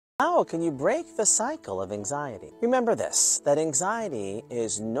How can you break the cycle of anxiety? Remember this, that anxiety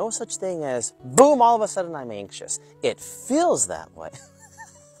is no such thing as, boom, all of a sudden I'm anxious. It feels that way.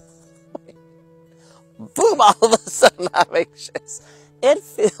 Boom, all of a sudden I'm anxious. It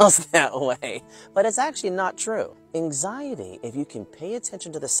feels that way, but it's actually not true. Anxiety, if you can pay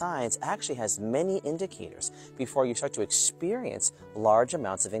attention to the signs, actually has many indicators before you start to experience large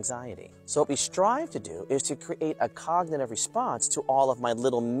amounts of anxiety. So what we strive to do is to create a cognitive response to all of my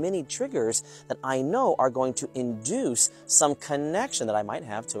little mini triggers that I know are going to induce some connection that I might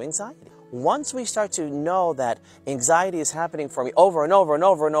have to anxiety. Once we start to know that anxiety is happening for me over and over and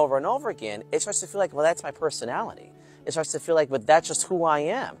over and over and over again, it starts to feel like, well, that's my personality. It starts to feel like, but that's just who I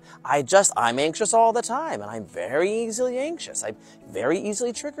am. I'm anxious all the time, and I'm very easily anxious. I'm very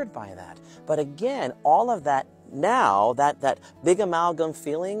easily triggered by that. But again, all of that now, that big amalgam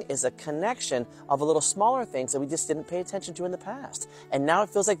feeling is a connection of a little smaller things that we just didn't pay attention to in the past. And now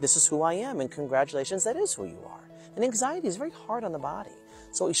it feels like this is who I am, and congratulations, that is who you are. And anxiety is very hard on the body.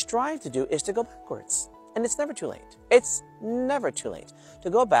 So what we strive to do is to go backwards. And it's never too late. It's never too late to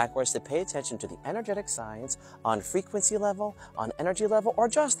go backwards, to pay attention to the energetic signs on frequency level, on energy level, or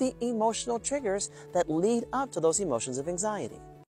just the emotional triggers that lead up to those emotions of anxiety.